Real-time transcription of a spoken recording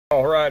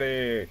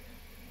Alrighty,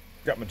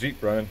 got my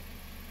Jeep running.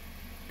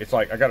 It's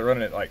like I got it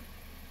running at like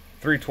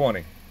 320.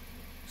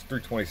 It's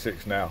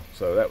 326 now,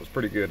 so that was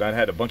pretty good. I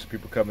had a bunch of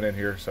people coming in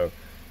here, so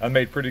I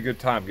made pretty good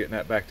time getting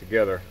that back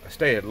together. I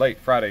stayed late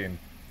Friday and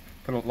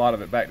put a lot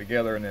of it back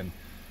together, and then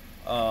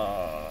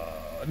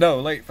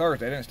no, late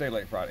Thursday. I didn't stay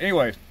late Friday.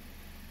 Anyways,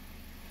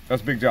 that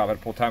was a big job. I had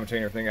to pull time and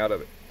chain everything out of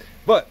it,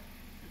 but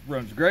it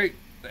runs great.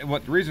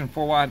 The reason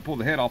for why I had to pull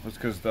the head off is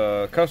because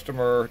the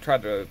customer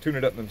tried to tune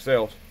it up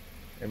themselves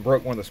and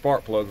broke one of the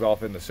spark plugs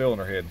off in the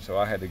cylinder head. So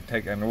I had to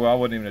take, I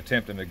wasn't even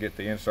attempting to get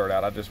the insert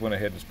out. I just went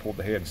ahead and just pulled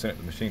the head and sent it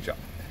to the machine shop.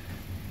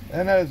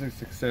 And that is a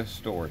success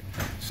story.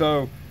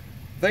 So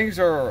things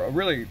are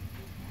really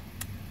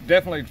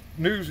definitely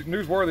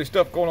newsworthy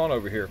stuff going on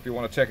over here. If you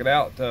want to check it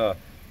out,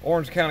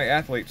 Orange County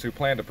athletes who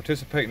plan to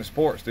participate in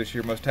sports this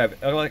year must have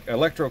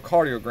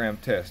electrocardiogram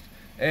test.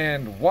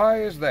 And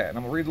why is that? And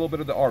I'm going to read a little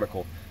bit of the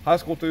article. High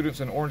school students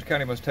in Orange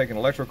County must take an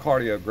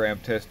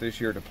electrocardiogram test this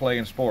year to play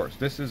in sports.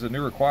 This is a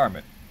new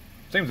requirement.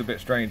 Seems a bit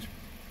strange.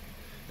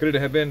 Could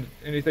it have been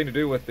anything to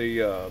do with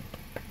the,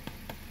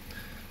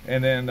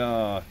 and then,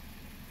 I'll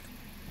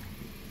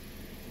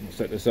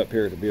set this up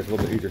here to be a little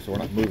bit easier so we're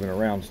not moving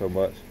around so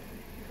much.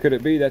 Could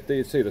it be that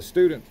the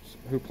students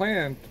who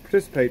plan to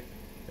participate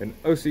in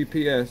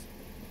OCPS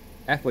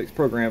athletes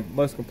program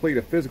must complete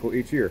a physical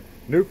each year?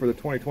 New for the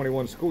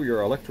 2021 school year,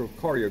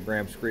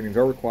 electrocardiogram screenings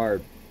are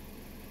required.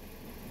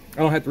 I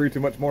don't have to read too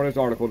much more in this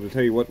article to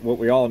tell you what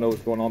we all know is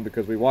going on,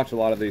 because we watch a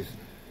lot of these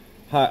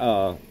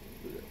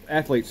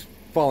athletes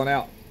falling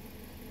out,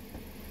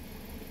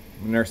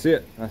 and that's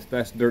it.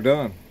 They're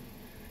done.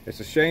 It's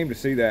a shame to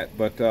see that,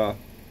 but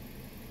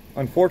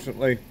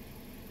unfortunately,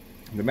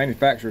 the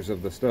manufacturers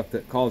of the stuff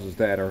that causes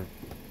that are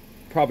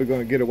probably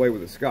going to get away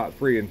with it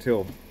scot-free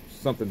until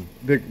something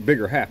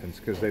bigger happens,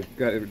 because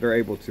they're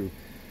able to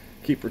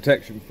keep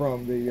protection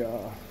from the.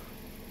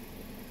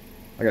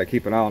 I gotta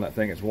keep an eye on that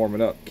thing. It's warming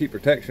up. Keep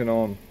protection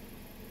on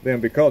them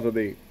because of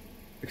the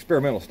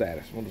experimental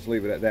status. We'll just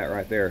leave it at that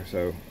right there.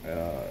 So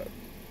I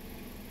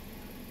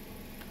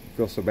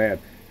feel so bad.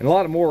 And a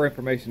lot of more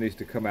information needs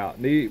to come out.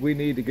 We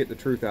need to get the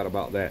truth out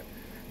about that.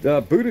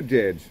 The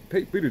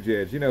Pete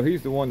Buttigieg, you know,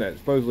 he's the one that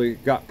supposedly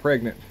got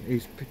pregnant.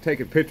 He's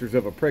taking pictures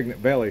of a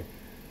pregnant belly.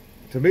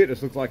 To me, it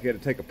just looks like he had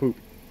to take a poop.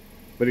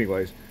 But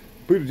anyways,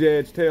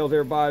 Buttigieg tells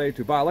everybody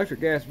to buy electric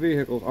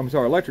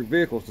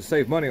vehicles to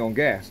save money on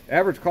gas.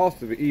 Average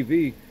cost of an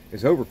EV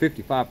is over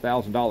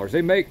 $55,000.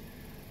 They make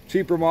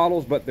cheaper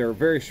models, but they're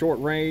very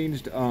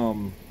short-ranged.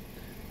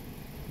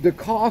 The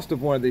cost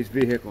of one of these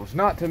vehicles,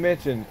 not to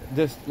mention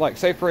this, like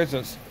say for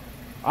instance,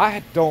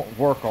 I don't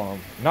work on them.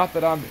 Not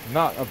that I'm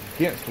not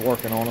against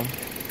working on them.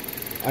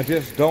 I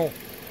just don't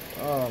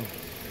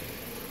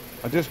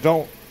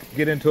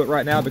get into it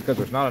right now because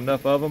there's not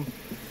enough of them.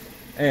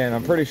 And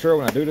I'm pretty sure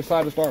when I do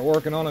decide to start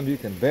working on them, you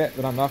can bet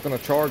that I'm not going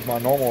to charge my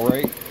normal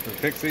rate to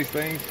fix these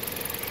things,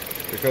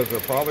 because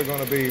there's probably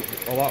going to be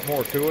a lot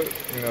more to it.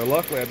 You know,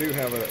 luckily I do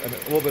have a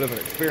little bit of an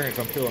experience.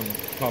 I'm feeling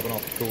popping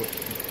off the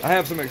coolant. I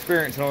have some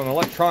experience on an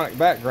electronic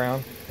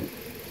background,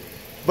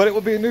 but it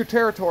would be a new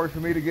territory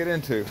for me to get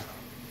into.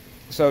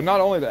 So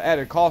not only the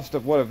added cost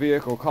of what a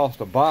vehicle costs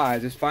to buy,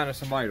 just finding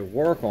somebody to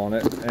work on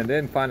it and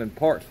then finding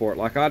parts for it.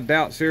 Like, I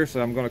doubt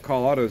seriously I'm going to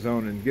call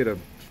AutoZone and get a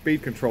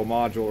speed control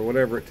module or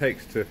whatever it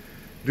takes to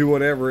do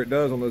whatever it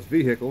does on those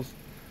vehicles.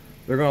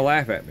 They're going to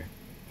laugh at me.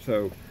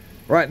 So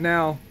right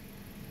now,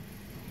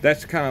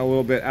 that's kind of a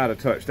little bit out of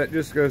touch. That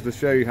just goes to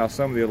show you how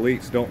some of the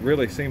elites don't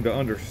really seem to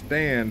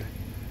understand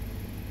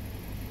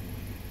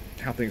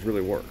how things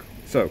really work.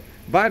 So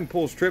Biden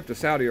pulls trip to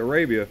Saudi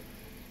Arabia.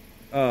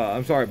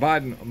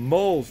 Biden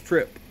mulls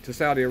trip to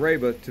Saudi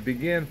Arabia to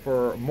begin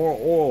for more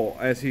oil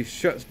as he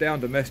shuts down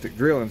domestic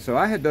drilling. So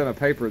I had done a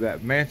paper that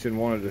Manchin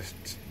wanted to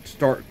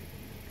start,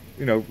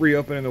 you know,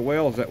 reopening the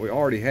wells that we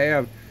already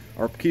have.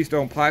 Our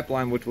Keystone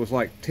Pipeline, which was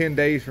like 10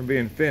 days from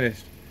being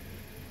finished.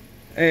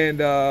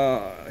 And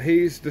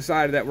he's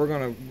decided that we're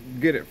going to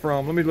get it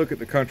from, let me look at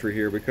the country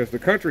here, because the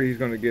country he's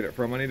going to get it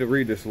from, I need to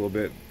read this a little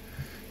bit.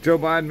 Joe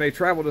Biden may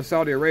travel to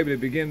Saudi Arabia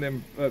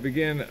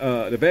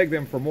to beg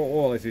them for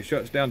more oil as he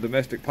shuts down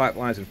domestic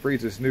pipelines and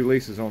freezes new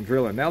leases on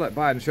drilling. Now that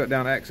Biden shut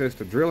down access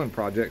to drilling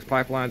projects,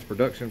 pipelines,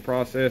 production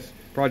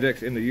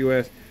projects in the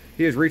U.S.,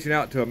 he is reaching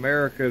out to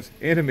America's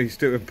enemies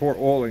to import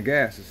oil and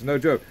gas. It's no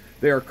joke.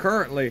 There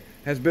currently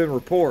has been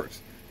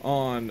reports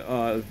on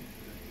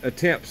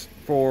attempts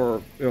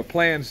for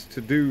plans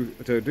to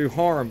do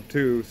harm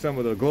to some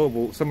of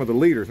the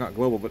leaders, not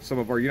global, but some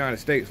of our United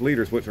States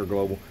leaders, which are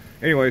global.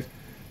 Anyways,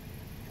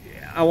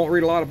 I won't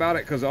read a lot about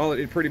it, because all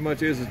it pretty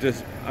much is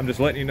just, I'm just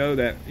letting you know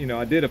that, you know,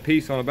 I did a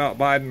piece on about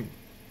Manchin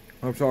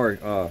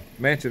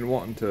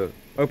wanting to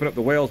open up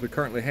the wells we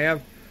currently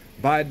have.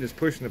 Biden is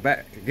pushing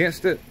back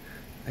against it.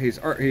 He's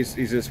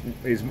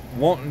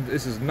wanting,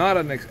 this is not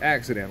an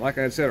accident. Like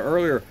I had said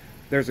earlier,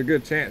 there's a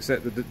good chance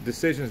that the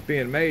decisions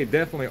being made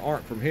definitely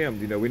aren't from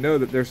him. You know, we know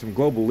that there's some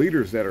global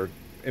leaders that are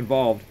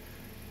involved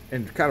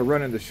and kind of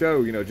running the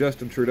show. You know,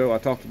 Justin Trudeau, I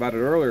talked about it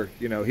earlier.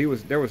 You know,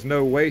 there was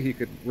no way he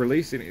could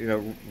release any, you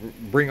know,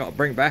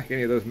 bring back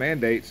any of those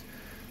mandates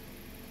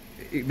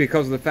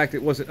because of the fact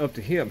it wasn't up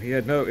to him. He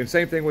had no, and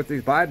same thing with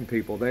these Biden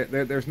people.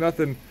 There's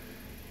nothing,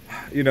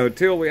 you know,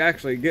 until we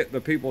actually get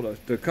the people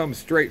to come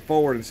straight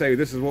forward and say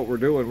this is what we're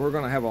doing, we're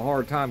going to have a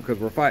hard time because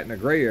we're fighting a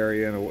gray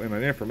area in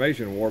an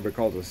information war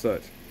because of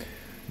such.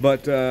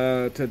 But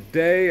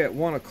today at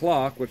 1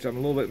 o'clock, which I'm a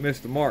little bit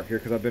missed the mark here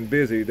because I've been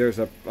busy, there's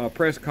a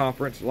press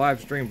conference,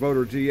 live stream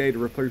voter GA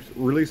to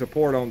release a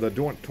report on the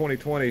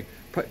 2020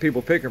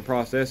 people picking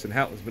process and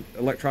how it was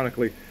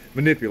electronically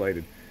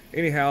manipulated.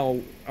 Anyhow,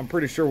 I'm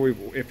pretty sure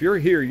if you're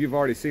here, you've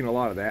already seen a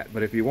lot of that.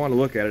 But if you want to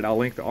look at it, I'll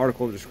link the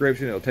article in the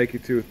description. It'll take you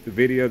to the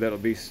video that'll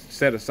be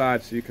set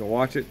aside so you can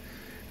watch it.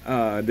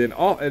 Then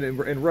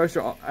in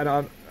Russia,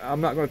 and I'm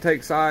not going to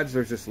take sides.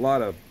 There's just a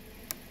lot of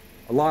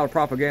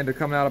propaganda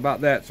coming out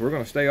about that, so we're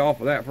going to stay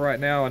off of that for right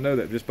now. I know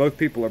that just both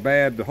people are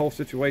bad. The whole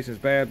situation is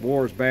bad.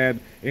 War is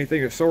bad.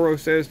 Anything that Soros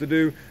says to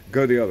do,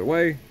 go the other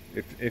way.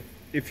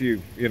 If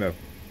you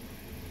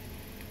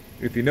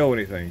know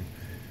anything.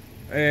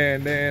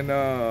 And then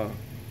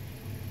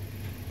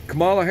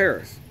Kamala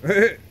Harris.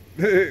 I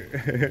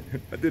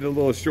did a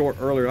little short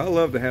earlier. I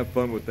love to have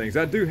fun with things.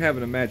 I do have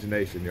an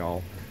imagination,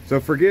 y'all.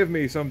 So forgive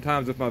me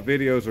sometimes if my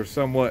videos are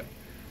somewhat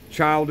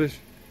childish.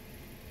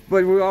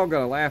 But we all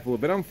gotta laugh a little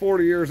bit. I'm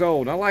 40 years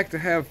old. I like to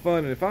have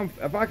fun, and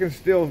if I can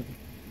still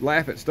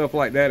laugh at stuff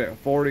like that at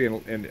 40,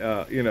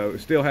 and you know,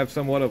 still have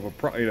somewhat of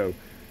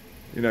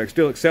a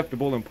still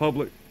acceptable in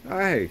public,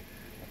 hey,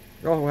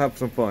 y'all will have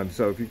some fun.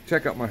 So if you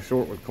check out my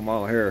short with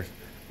Kamala Harris,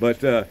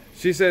 but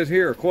she says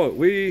here, quote,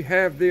 "We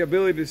have the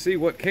ability to see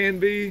what can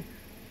be,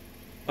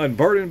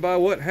 unburdened by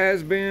what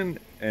has been,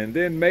 and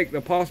then make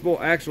the possible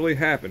actually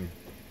happen,"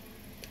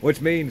 which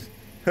means,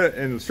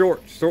 in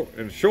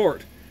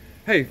short.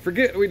 Hey,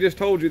 forget we just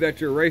told you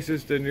that you're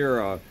racist and you're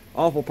an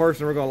awful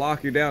person. We're going to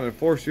lock you down and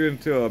force you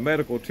into a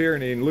medical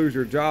tyranny and lose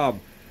your job.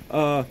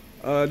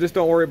 Just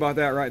don't worry about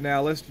that right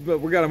now. But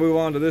we got to move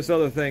on to this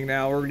other thing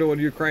now. We're doing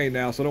Ukraine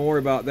now, so don't worry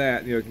about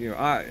that.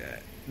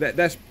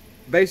 That's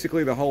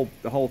basically the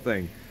whole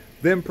thing.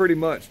 Them pretty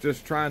much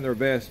just trying their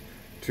best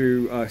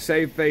to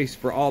save face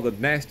for all the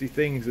nasty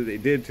things that they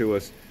did to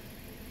us,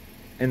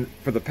 and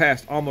for the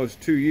past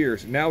almost 2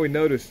 years. Now we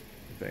notice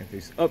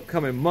these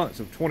upcoming months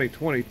of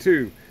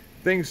 2022.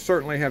 Things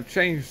certainly have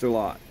changed a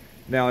lot.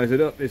 Now, is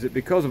it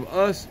because of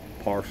us?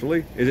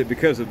 Partially. Is it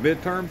because of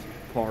midterms?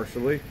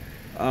 Partially.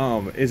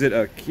 Is it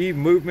a key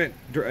movement,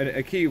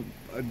 a key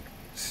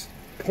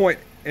point,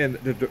 and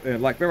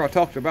like remember I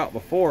talked about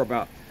before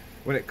about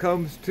when it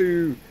comes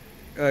to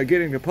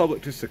getting the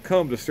public to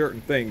succumb to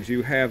certain things,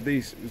 you have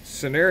these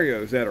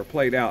scenarios that are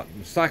played out,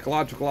 and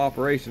psychological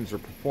operations are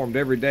performed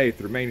every day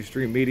through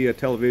mainstream media,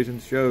 television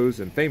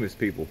shows, and famous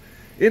people.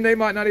 And they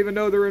might not even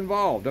know they're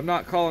involved. I'm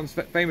not calling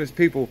famous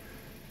people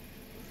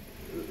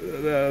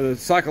the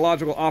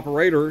psychological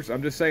operators.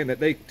 I'm just saying that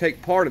they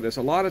take part of this.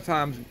 A lot of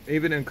times,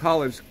 even in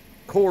college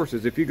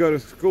courses, if you go to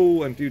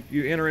school and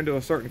you enter into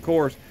a certain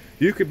course,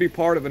 you could be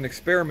part of an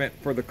experiment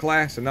for the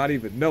class and not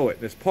even know it.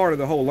 It's part of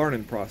the whole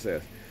learning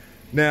process.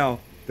 Now,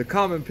 the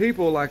common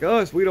people like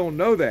us, we don't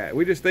know that.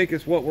 We just think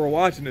it's what we're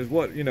watching is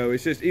what,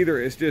 it's just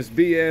either it's just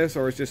BS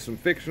or it's just some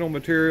fictional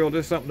material,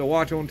 just something to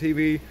watch on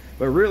TV.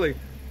 But really,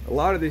 a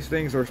lot of these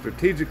things are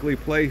strategically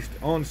placed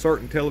on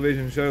certain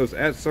television shows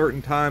at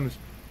certain times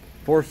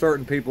for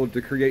certain people to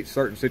create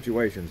certain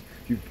situations.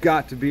 You've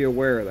got to be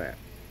aware of that.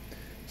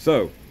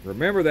 So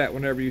remember that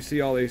whenever you see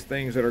all these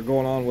things that are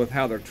going on with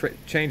how they're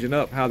changing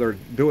up, how they're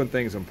doing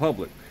things in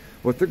public.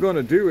 What they're going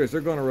to do is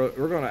we're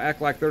going to act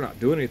like they're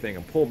not doing anything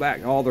and pull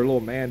back all their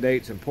little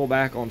mandates and pull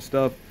back on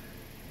stuff.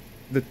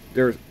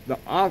 The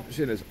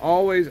option is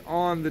always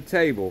on the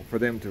table for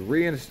them to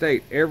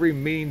reinstate every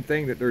mean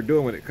thing that they're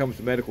doing when it comes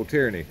to medical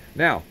tyranny.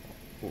 Now,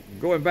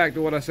 going back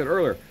to what I said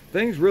earlier,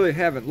 things really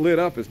haven't lit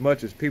up as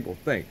much as people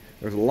think.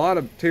 There's a lot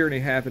of tyranny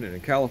happening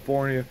in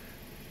California.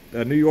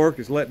 New York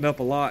is letting up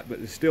a lot, but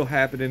it's still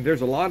happening.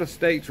 There's a lot of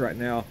states right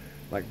now,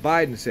 like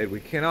Biden said,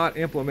 we cannot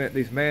implement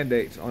these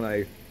mandates on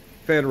a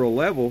federal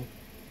level,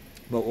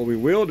 but what we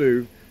will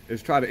do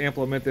is try to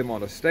implement them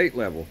on a state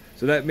level.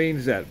 So that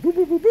means that boop,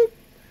 boop, boop, boop,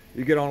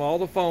 you get on all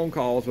the phone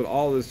calls with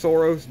all the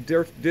Soros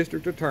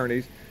district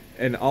attorneys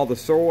and all the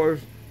Soros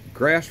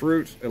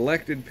grassroots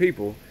elected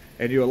people,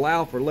 and you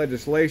allow for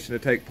legislation to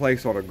take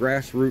place on a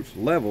grassroots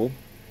level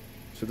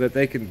so that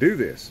they can do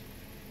this.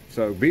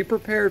 So be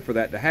prepared for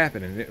that to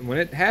happen. And when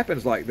it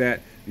happens like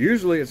that,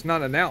 usually it's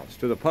not announced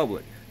to the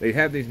public. They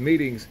have these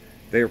meetings.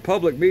 They are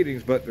public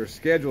meetings, but they're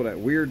scheduled at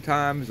weird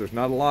times. There's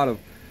not a lot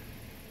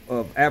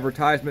of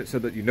advertisement so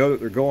that you know that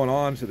they're going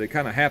on. So they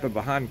kind of happen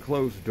behind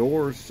closed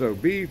doors. So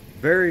be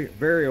very,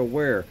 very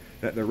aware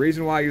that the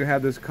reason why you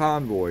have this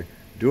convoy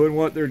doing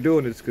what they're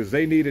doing is because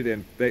they need it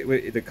in.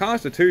 The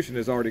Constitution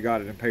has already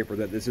got it in paper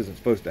that this isn't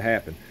supposed to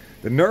happen.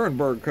 The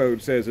Nuremberg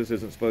Code says this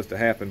isn't supposed to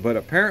happen, but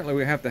apparently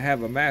we have to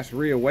have a mass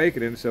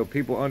reawakening so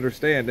people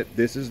understand that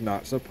this is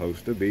not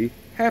supposed to be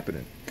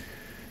happening.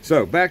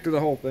 So back to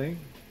the whole thing.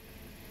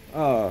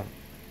 I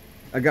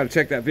got to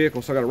check that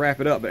vehicle, so I got to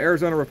wrap it up. But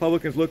Arizona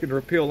Republicans looking to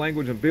repeal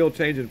language and bill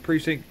changing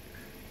precinct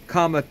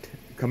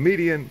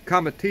comitian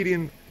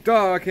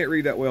Oh, I can't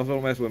read that well, so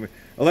don't mess with me.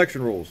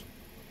 Election rules.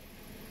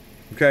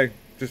 Okay,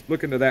 just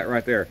look into that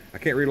right there. I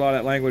can't read a lot of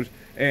that language,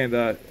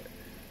 and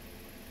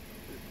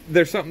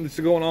there's something that's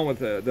going on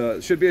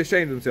with should be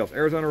ashamed of themselves.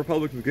 Arizona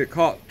Republicans get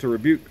caught to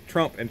rebuke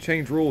Trump and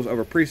change rules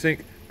over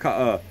precinct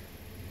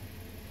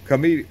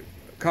committee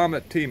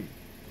team.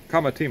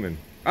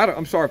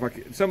 I'm sorry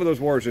if some of those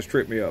words just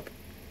trip me up,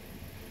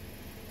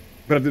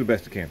 but I'll do the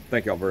best I can.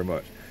 Thank y'all very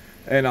much.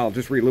 And I'll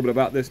just read a little bit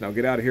about this, and I'll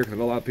get out of here because I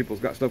know a lot of people's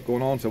got stuff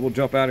going on, so we'll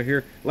jump out of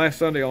here. Last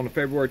Sunday, on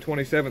February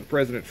 27th,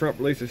 President Trump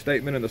released a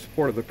statement in the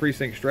support of the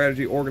precinct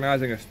strategy,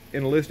 organizing and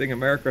enlisting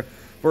America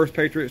First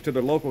Patriots to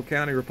the local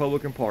county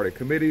Republican Party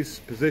committees,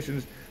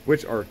 positions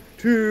which are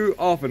too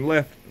often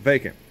left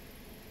vacant.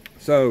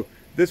 So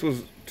this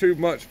was too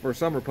much for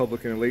some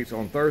Republican elites.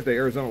 On Thursday,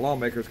 Arizona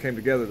lawmakers came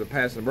together to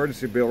pass an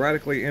emergency bill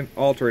radically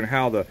altering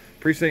how the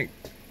precinct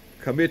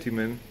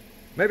committeemen,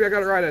 maybe I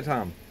got it right that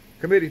time,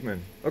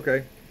 committeemen,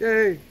 okay,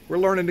 yay, we're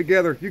learning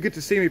together. You get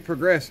to see me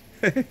progress.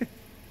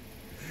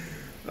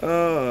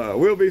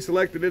 Will be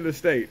selected in the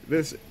state.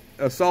 This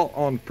assault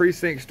on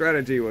precinct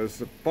strategy was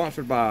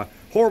sponsored by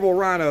horrible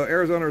rhino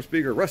Arizona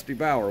Speaker Rusty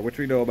Bauer, which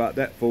we know about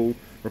that fool.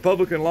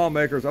 Republican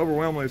lawmakers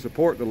overwhelmingly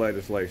support the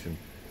legislation.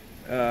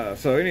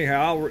 So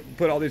anyhow, I'll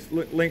put all these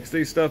links,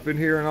 these stuff in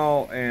here and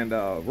all, and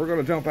we're going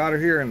to jump out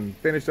of here and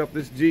finish up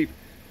this Jeep.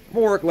 I'm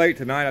going to work late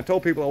tonight. I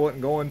told people I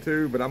wasn't going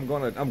to, but I'm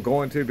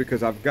going to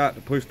because I've got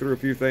to push through a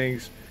few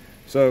things.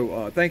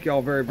 So thank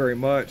y'all very, very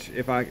much.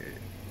 If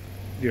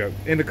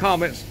in the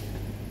comments,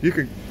 you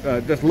can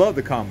just love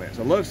the comments.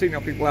 I love seeing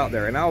y'all people out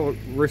there, and I'll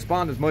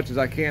respond as much as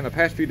I can. The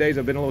past few days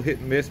I've been a little hit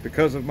and miss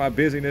because of my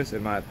busyness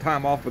and my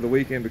time off for the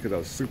weekend because I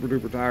was super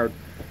duper tired.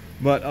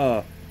 But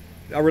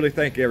I really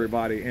thank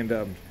everybody.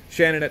 And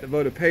Shannon at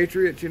Devoted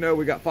Patriots,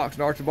 we got Fox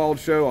and Archibald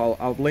show.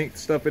 I'll link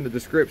stuff in the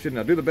description.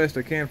 I'll do the best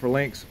I can for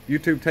links.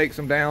 YouTube takes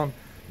them down,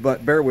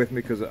 but bear with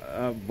me because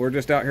we're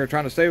just out here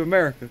trying to save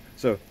America.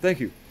 So thank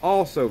you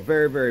all so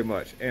very, very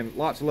much. And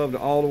lots of love to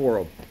all the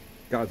world.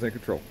 God's in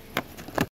control.